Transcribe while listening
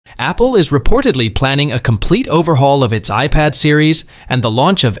Apple is reportedly planning a complete overhaul of its iPad series and the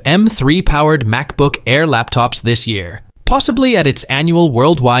launch of M3-powered MacBook Air laptops this year, possibly at its annual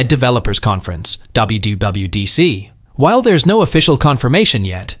Worldwide Developers Conference, WWDC. While there's no official confirmation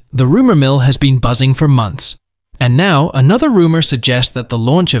yet, the rumor mill has been buzzing for months. And now, another rumor suggests that the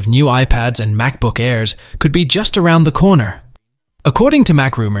launch of new iPads and MacBook Airs could be just around the corner. According to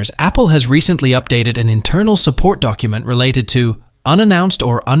MacRumors, Apple has recently updated an internal support document related to unannounced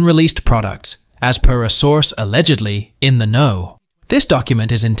or unreleased products, as per a source allegedly in the know. This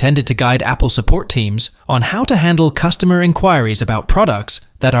document is intended to guide Apple support teams on how to handle customer inquiries about products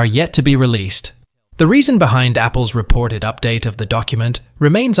that are yet to be released. The reason behind Apple's reported update of the document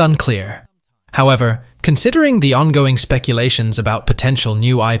remains unclear. However, considering the ongoing speculations about potential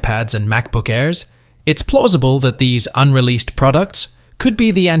new iPads and MacBook Airs, it's plausible that these unreleased products could be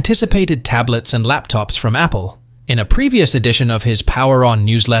the anticipated tablets and laptops from Apple. In a previous edition of his Power On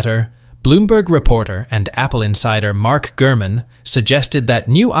newsletter, Bloomberg reporter and Apple insider Mark Gurman suggested that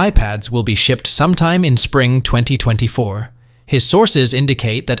new iPads will be shipped sometime in spring 2024. His sources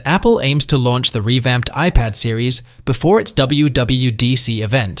indicate that Apple aims to launch the revamped iPad series before its WWDC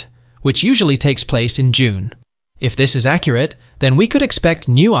event, which usually takes place in June. If this is accurate, then we could expect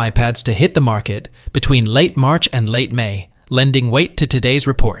new iPads to hit the market between late March and late May, lending weight to today's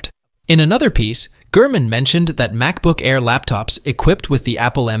report. In another piece, Gurman mentioned that MacBook Air laptops equipped with the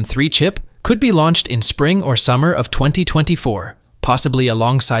Apple M3 chip could be launched in spring or summer of 2024, possibly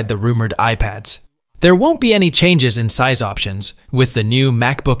alongside the rumored iPads. There won't be any changes in size options, with the new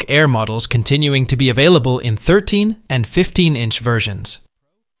MacBook Air models continuing to be available in 13 and 15-inch versions.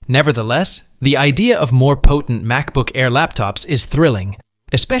 Nevertheless, the idea of more potent MacBook Air laptops is thrilling,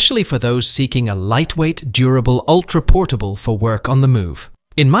 especially for those seeking a lightweight, durable, ultra-portable for work on the move.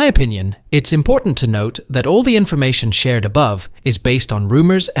 In my opinion, it's important to note that all the information shared above is based on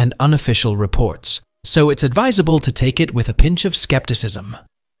rumors and unofficial reports, so it's advisable to take it with a pinch of skepticism.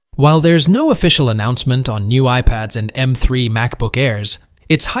 While there's no official announcement on new iPads and M3 MacBook Airs,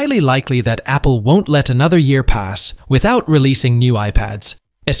 it's highly likely that Apple won't let another year pass without releasing new iPads,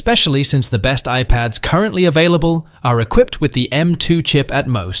 especially since the best iPads currently available are equipped with the M2 chip at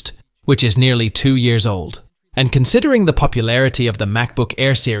most, which is nearly 2 years old. And considering the popularity of the MacBook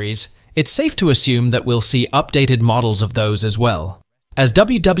Air series, it's safe to assume that we'll see updated models of those as well. As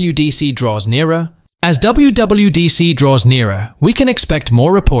WWDC draws nearer, we can expect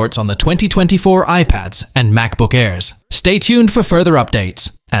more reports on the 2024 iPads and MacBook Airs. Stay tuned for further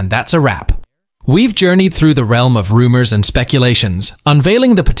updates. And that's a wrap. We've journeyed through the realm of rumors and speculations,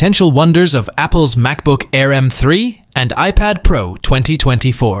 unveiling the potential wonders of Apple's MacBook Air M3 and iPad Pro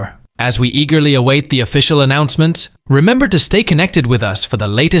 2024. As we eagerly await the official announcements, remember to stay connected with us for the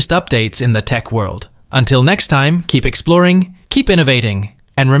latest updates in the tech world. Until next time, keep exploring, keep innovating,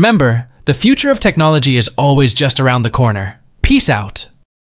 and remember, the future of technology is always just around the corner. Peace out.